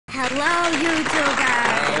Hello, YouTube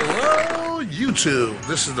guys. Hello, YouTube.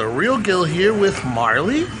 This is the Real Gil here with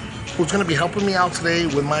Marley, who's going to be helping me out today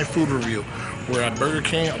with my food review. We're at Burger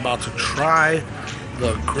King about to try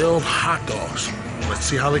the grilled hot dogs. Let's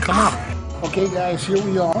see how they come out. Okay, guys, here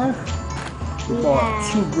we are. We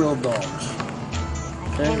bought 2 grilled dogs.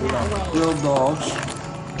 Okay, we got grilled dogs.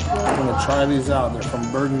 We're going to try these out. They're from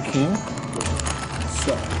Burger King.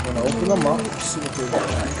 So, I'm going to open them up and see what they look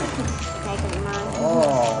like.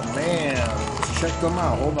 Oh, man. Let's check them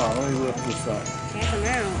out. Hold on. Let me lift this up. Check them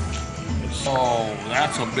out. Oh,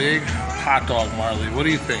 that's a big hot dog, Marley. What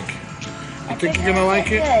do you think? You think you're going to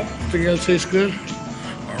like it? Good. Think it's going to taste good?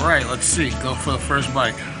 All right, let's see. Go for the first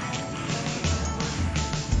bite.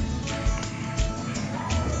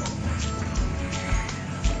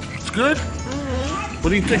 It's good? What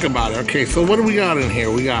do you think about it? Okay, so what do we got in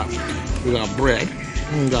here? We got bread.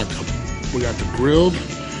 We got the grilled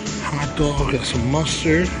hot dog. Got some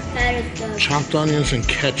mustard, chopped onions, and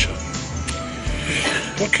ketchup.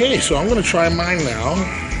 Okay, so I'm gonna try mine now.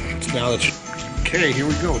 Okay, here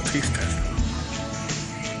we go. Taste test.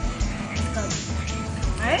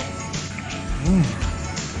 Right?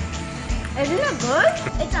 Isn't it good?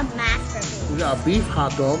 It's a masterpiece. We got a beef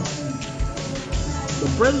hot dog. The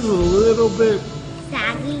bread is a little bit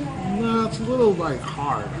Saggy? no, it's a little like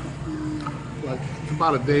hard. Like it's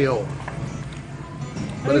about a day old.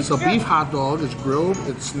 But it's a beef hot dog. It's grilled.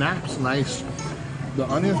 It snaps nice. The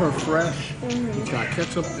onions are fresh. It's got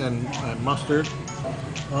ketchup and mustard.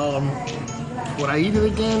 Would I eat it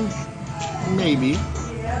again? Maybe.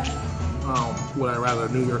 Would I rather a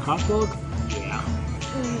New York hot dog? Yeah.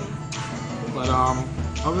 But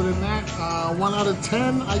other than that, 1 out of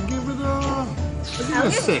 10, I give it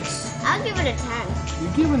a 6. I'll give it a 10.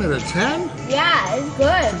 You're giving it a 10? Yeah, it's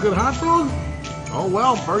good. It's a good hot dog? Oh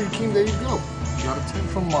well, Burger King, there you go. You got a 10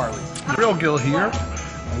 from Marley. Real Gil here,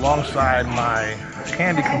 alongside my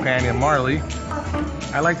candy companion Marley.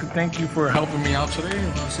 I'd like to thank you for helping me out today. I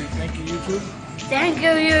want to say thank you, YouTube. Thank you,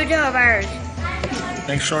 YouTubers.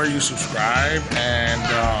 Make sure you subscribe and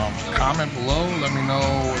comment below. Let me know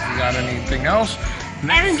if you got anything else.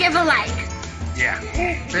 And give a like. Yeah,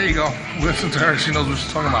 there you go. Listen to her. She knows what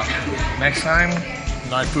she's talking about. Next time,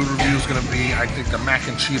 my food review is going to be, I think, the mac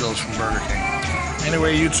and Cheetos from Burger King.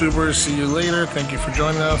 Anyway, YouTubers, see you later. Thank you for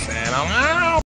joining us, and I'm out.